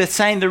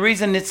 The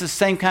reason it's the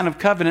same kind of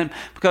covenant,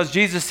 because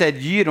Jesus said,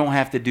 you don't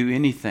have to do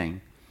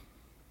anything.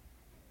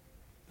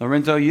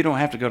 Lorenzo, you don't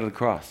have to go to the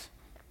cross.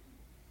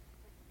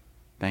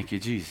 Thank you,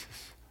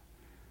 Jesus.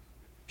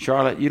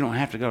 Charlotte, you don't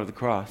have to go to the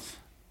cross.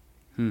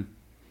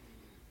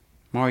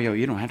 Mario,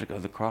 you don't have to go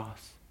to the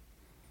cross.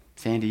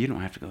 Sandy, you don't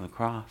have to go to the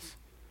cross.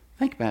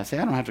 Think about it. Say,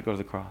 I don't have to go to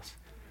the cross.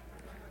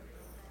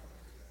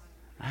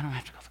 I don't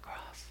have to go to the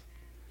cross.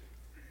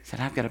 He said,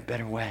 I've got a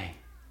better way.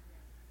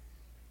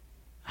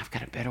 I've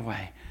got a better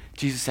way.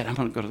 Jesus said, I'm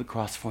going to go to the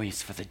cross for you.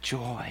 It's for the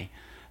joy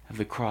of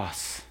the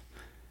cross.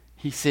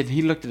 He said,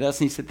 he looked at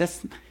us and he said,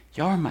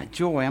 y'all are my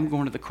joy. I'm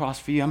going to the cross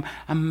for you.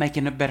 I'm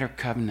making a better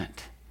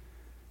covenant.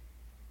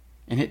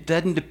 And it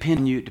doesn't depend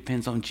on you. It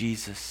depends on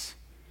Jesus.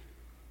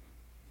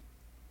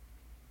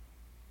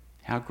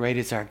 How great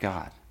is our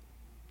God?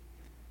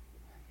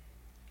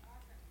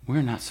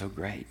 We're not so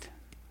great.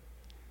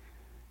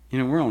 You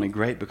know, we're only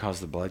great because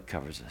the blood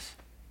covers us.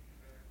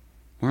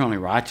 We're only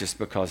righteous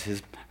because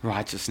his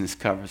righteousness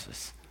covers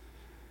us.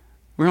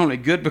 We're only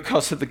good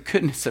because of the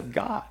goodness of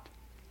God.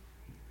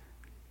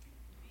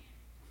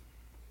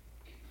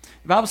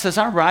 The Bible says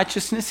our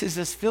righteousness is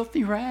as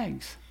filthy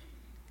rags.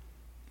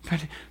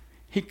 But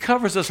He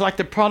covers us like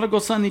the prodigal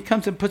son. He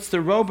comes and puts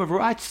the robe of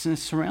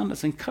righteousness around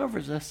us and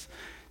covers us.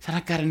 He said,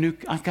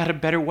 I got a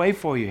better way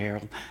for you,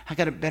 Harold. I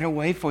got a better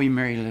way for you,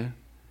 Mary Lou.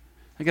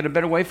 I got a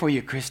better way for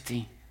you,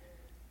 Christy.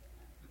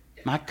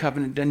 My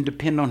covenant doesn't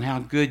depend on how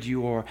good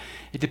you are.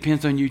 It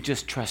depends on you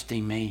just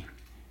trusting me.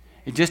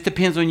 It just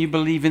depends on you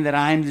believing that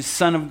I am the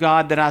Son of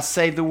God, that I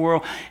saved the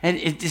world. And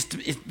it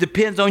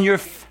depends on your...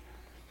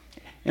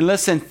 And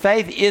listen,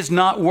 faith is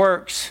not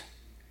works.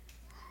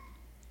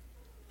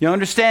 You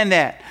understand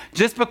that?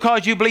 Just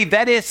because you believe,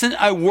 that isn't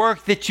a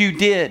work that you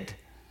did.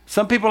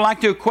 Some people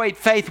like to equate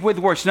faith with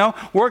works. No,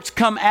 works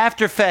come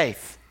after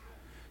faith.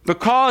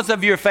 Because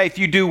of your faith,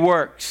 you do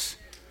works.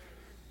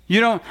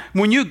 You know,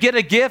 when you get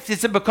a gift,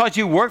 is it because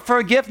you worked for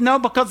a gift? No,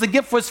 because the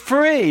gift was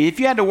free. If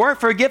you had to work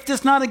for a gift,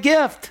 it's not a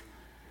gift.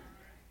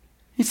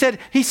 He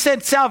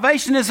said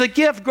salvation is a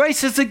gift.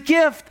 Grace is a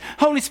gift.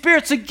 Holy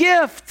Spirit's a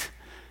gift.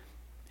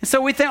 And so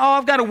we think, oh,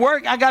 I've got to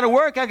work. I got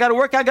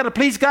to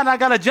please God. I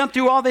got to jump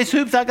through all these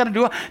hoops. I got to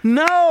do it.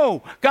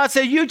 No. God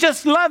said, you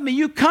just love me.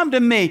 You come to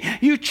me.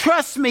 You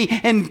trust me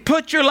and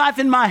put your life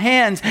in my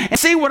hands and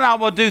see what I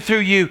will do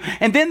through you.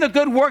 And then the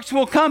good works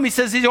will come. He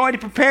says he's already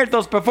prepared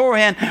those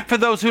beforehand for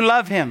those who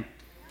love him.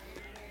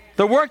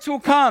 The works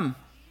will come.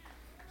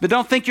 But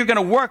don't think you're going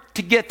to work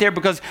to get there,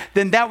 because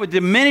then that would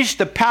diminish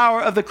the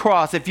power of the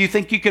cross if you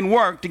think you can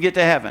work to get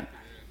to heaven.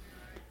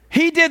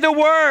 He did the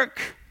work.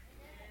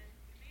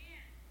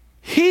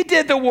 He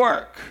did the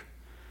work.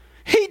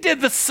 He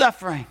did the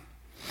suffering.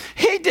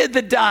 He did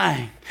the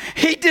dying.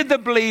 He did the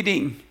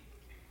bleeding.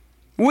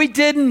 We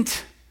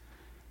didn't.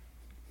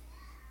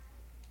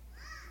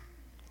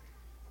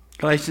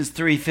 Galatians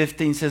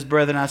 3:15 says,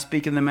 brethren, I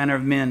speak in the manner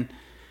of men.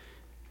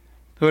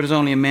 Though it is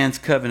only a man's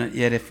covenant,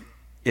 yet if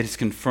it is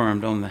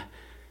confirmed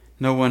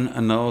no one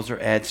annuls or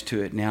adds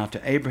to it. Now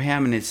to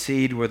Abraham and his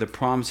seed were the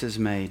promises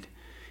made.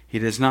 He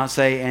does not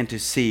say, and to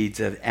seeds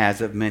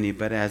as of many,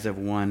 but as of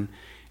one,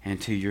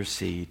 and to your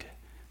seed,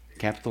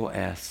 capital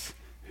S,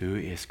 who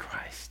is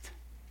Christ,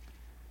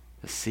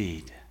 the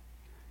seed.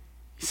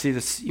 You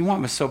see, you know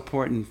what was so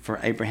important for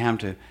Abraham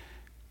to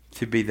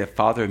be the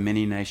father of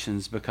many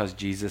nations? Because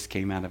Jesus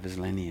came out of his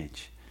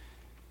lineage.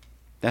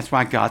 That's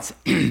why God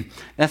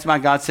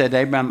said to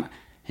Abraham,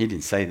 he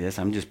didn't say this,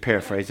 I'm just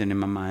paraphrasing in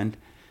my mind.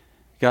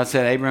 God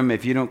said, Abraham,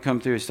 if you don't come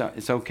through,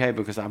 it's okay,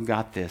 because I've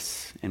got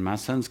this, and my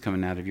son's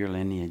coming out of your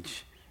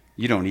lineage.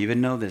 You don't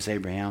even know this,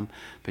 Abraham,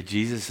 but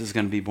Jesus is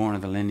going to be born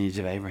of the lineage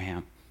of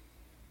Abraham.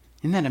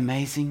 Isn't that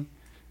amazing?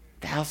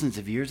 Thousands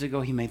of years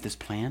ago, he made this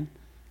plan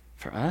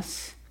for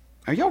us.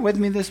 Are y'all with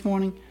me this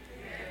morning?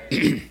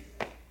 Because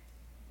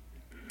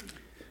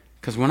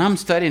when I'm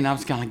studying, I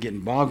was kind of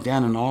getting bogged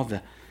down in all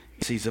the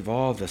seas of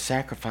all the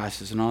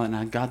sacrifices and all that.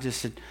 And God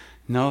just said,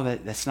 no,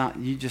 that's not,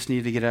 you just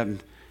need to get up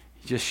and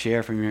just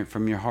share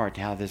from your heart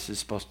how this is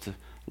supposed to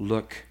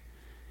look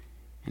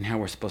and how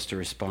we're supposed to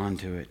respond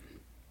to it.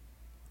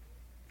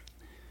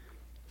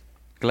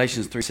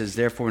 Galatians 3 says,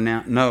 therefore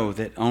now know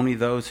that only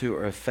those who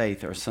are of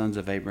faith are sons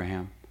of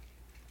Abraham.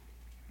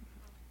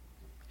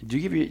 Have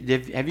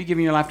you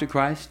given your life to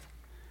Christ?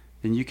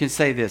 Then you can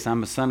say this,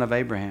 I'm a son of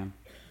Abraham.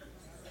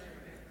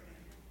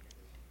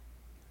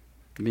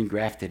 I've been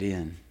grafted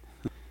in,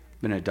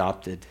 been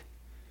adopted.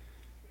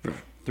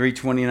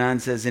 3:29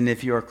 says, and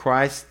if you are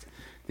Christ,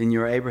 then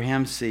you are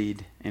Abraham's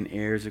seed and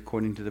heirs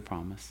according to the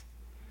promise.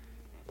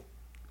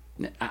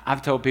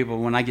 I've told people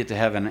when I get to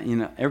heaven, you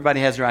know, everybody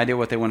has their idea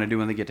what they want to do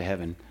when they get to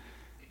heaven.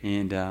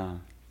 And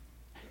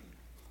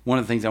one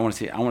of the things I want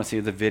to see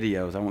the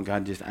videos.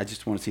 I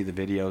just want to see the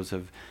videos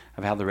of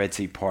how the Red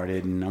Sea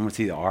parted, and I want to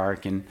see the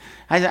ark. And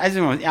I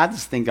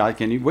just think God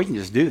we can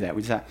just do that.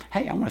 We just say,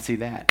 hey, I want to see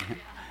that.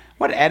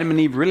 What did Adam and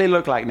Eve really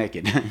look like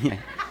naked?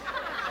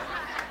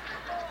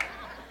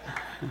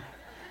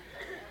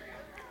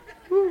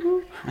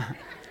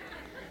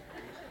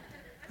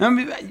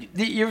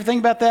 You ever think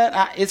about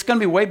that? It's going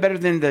to be way better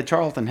than the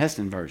Charlton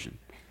Heston version.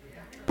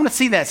 I want to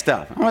see that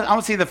stuff. I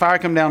want to see the fire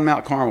come down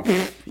Mount Carmel,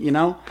 you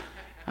know?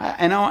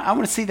 I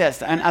want to see that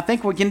stuff, and I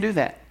think we can do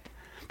that.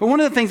 But one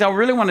of the things I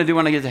really want to do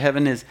when I get to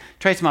heaven is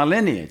trace my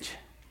lineage.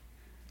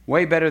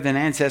 Way better than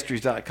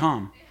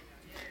Ancestries.com.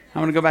 I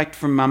want to go back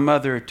from my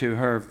mother to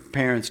her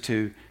parents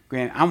to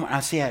grand.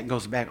 I see how it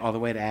goes back all the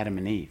way to Adam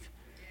and Eve.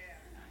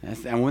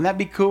 And wouldn't that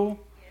be cool?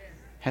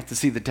 Have to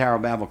see the Tower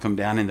of Babel come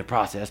down in the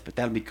process, but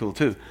that'll be cool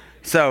too.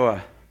 So,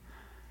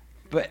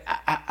 but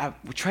I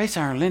trace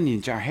our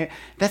lineage, our hair.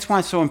 That's why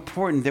it's so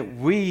important that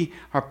we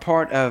are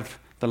part of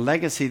the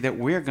legacy that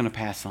we're going to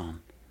pass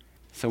on.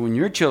 So when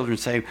your children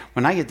say,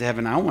 when I get to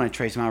heaven, I want to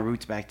trace my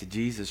roots back to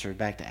Jesus or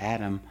back to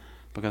Adam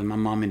because my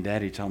mom and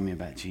daddy told me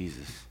about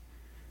Jesus.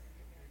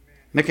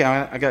 Okay,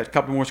 I got a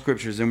couple more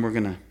scriptures, and we're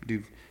going to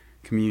do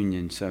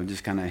communion. So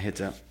just kind of heads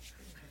up.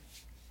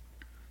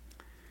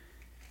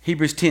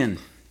 Hebrews 10.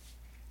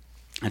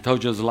 I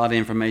told you there's a lot of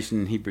information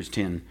in Hebrews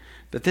 10.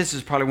 But this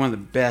is probably one of the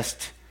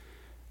best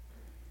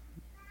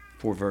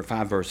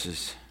 5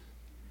 verses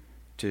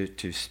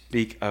to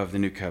speak of the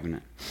new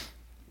covenant.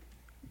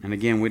 And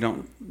again, we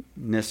don't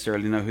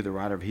necessarily know who the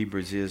writer of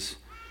Hebrews is,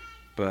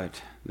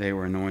 but they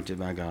were anointed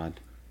by God.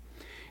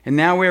 And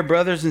now we are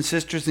brothers and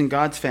sisters in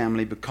God's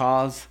family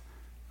because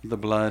of the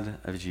blood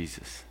of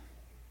Jesus.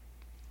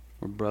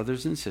 We're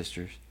brothers and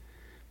sisters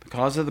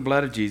because of the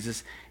blood of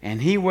Jesus,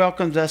 and he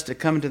welcomes us to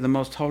come into the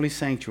most holy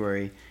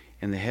sanctuary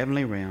in the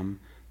heavenly realm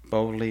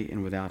boldly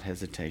and without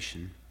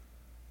hesitation.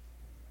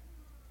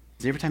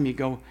 Every time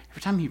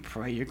you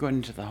pray, you're going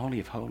into the Holy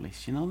of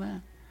Holies. You know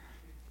that?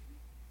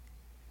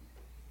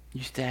 You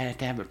used to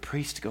have a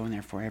priest go in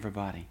there for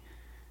everybody.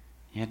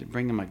 You had to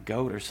bring him a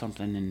goat or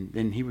something, and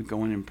then he would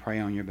go in and pray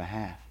on your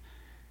behalf.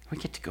 We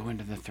get to go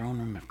into the throne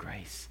room of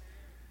grace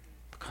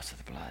because of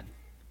the blood.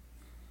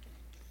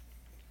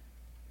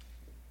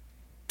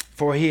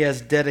 For he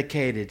has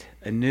dedicated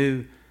a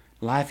new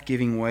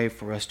life-giving way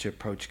for us to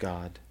approach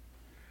God.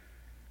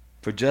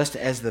 For just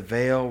as the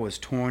veil was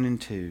torn in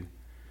two,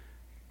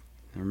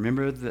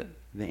 remember the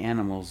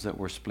animals that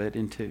were split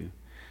in two.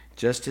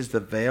 Just as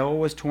the veil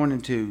was torn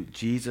in two,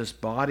 Jesus'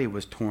 body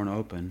was torn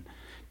open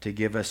to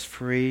give us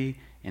free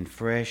and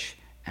fresh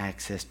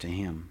access to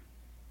him.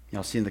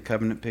 Y'all seeing the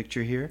covenant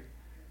picture here?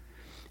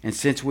 And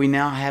since we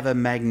now have a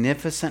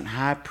magnificent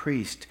high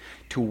priest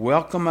to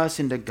welcome us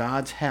into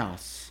God's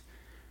house,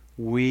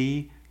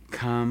 we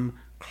come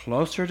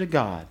closer to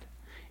God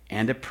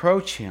and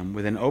approach him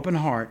with an open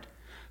heart,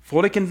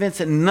 fully convinced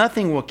that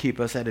nothing will keep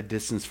us at a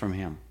distance from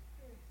him.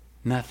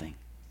 Nothing.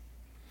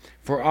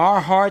 For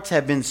our hearts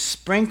have been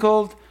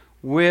sprinkled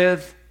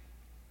with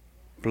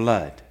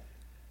blood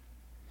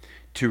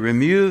to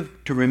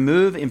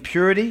remove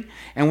impurity,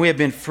 and we have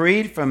been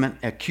freed from an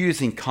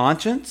accusing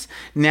conscience.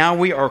 Now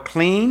we are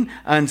clean,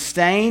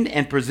 unstained,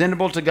 and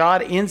presentable to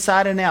God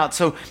inside and out.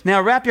 So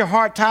now wrap your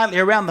heart tightly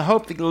around the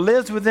hope that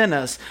lives within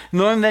us,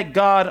 knowing that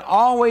God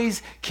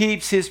always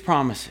keeps his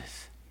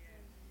promises.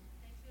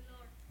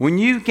 When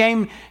you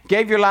gave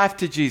your life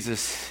to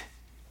Jesus,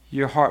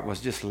 your heart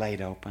was just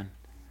laid open,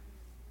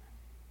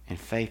 and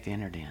faith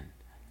entered in.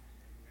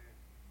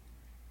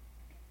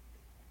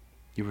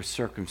 You were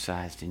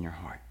circumcised in your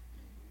heart,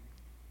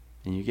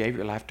 and you gave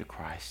your life to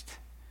Christ.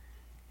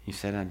 You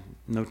said, "I'm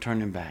no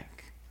turning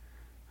back.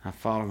 I'm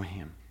following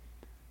him,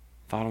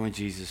 following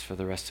Jesus for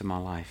the rest of my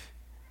life."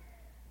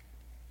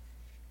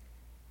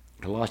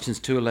 Colossians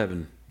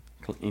 2:11,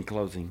 in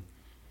closing,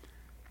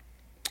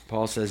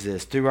 Paul says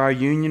this: "Through our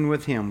union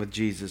with him, with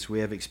Jesus, we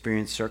have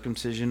experienced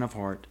circumcision of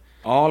heart.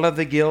 All of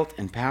the guilt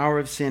and power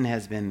of sin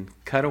has been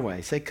cut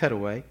away." Say cut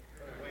away.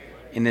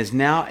 And is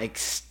now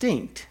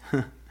extinct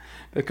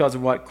because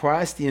of what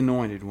Christ, the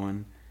Anointed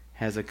One,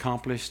 has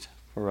accomplished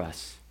for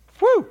us.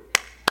 Woo!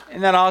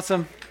 Isn't that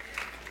awesome?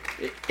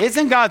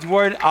 Isn't God's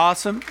Word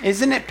awesome?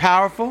 Isn't it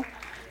powerful?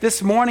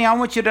 This morning, I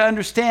want you to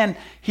understand,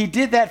 he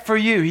did that for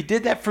you. He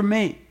did that for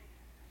me.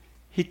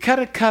 He cut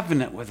a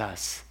covenant with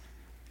us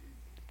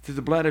through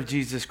the blood of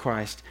Jesus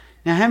Christ.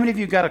 Now, how many of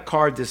you got a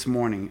card this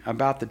morning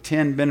about the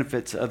 10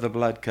 benefits of the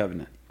blood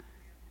covenant?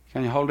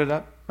 Can you hold it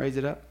up? Raise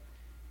it up.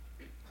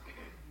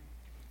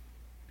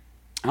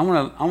 I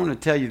want to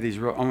tell you these.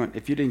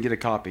 If you didn't get a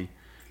copy,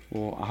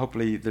 well,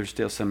 hopefully there's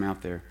still some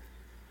out there.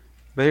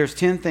 But here's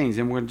 10 things,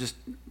 and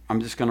I'm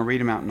just going to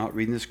read them out, not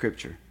reading the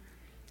scripture.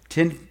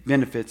 10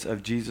 benefits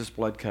of Jesus'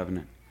 blood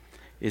covenant.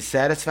 It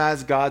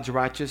satisfies God's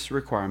righteous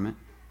requirement.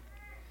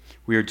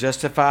 We are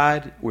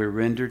justified. We're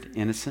rendered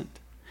innocent.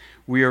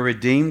 We are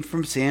redeemed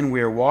from sin.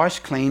 We are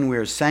washed clean. We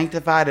are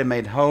sanctified and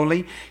made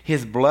holy.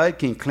 His blood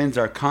can cleanse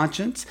our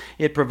conscience.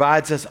 It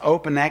provides us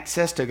open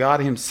access to God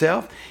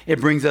himself.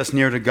 It brings us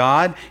near to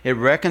God. It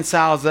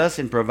reconciles us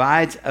and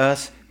provides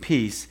us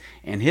peace.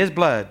 And his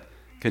blood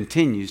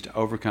continues to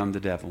overcome the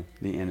devil,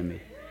 the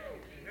enemy.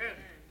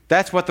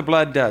 That's what the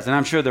blood does. And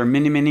I'm sure there are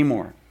many, many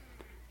more.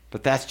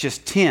 But that's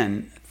just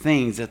 10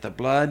 things that the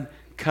blood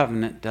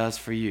covenant does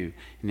for you.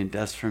 And it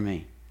does for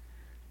me.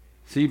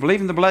 So you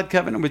believe in the blood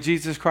covenant with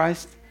Jesus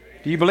Christ?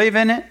 Do you believe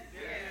in it?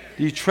 Yes.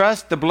 Do you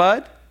trust the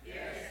blood?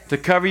 Yes. To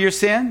cover your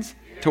sins?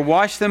 Yes. To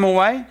wash them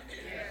away?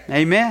 Yes.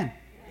 Amen.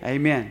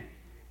 Amen.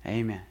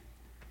 Amen.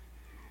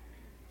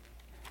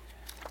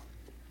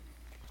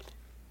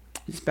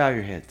 Just bow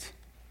your heads.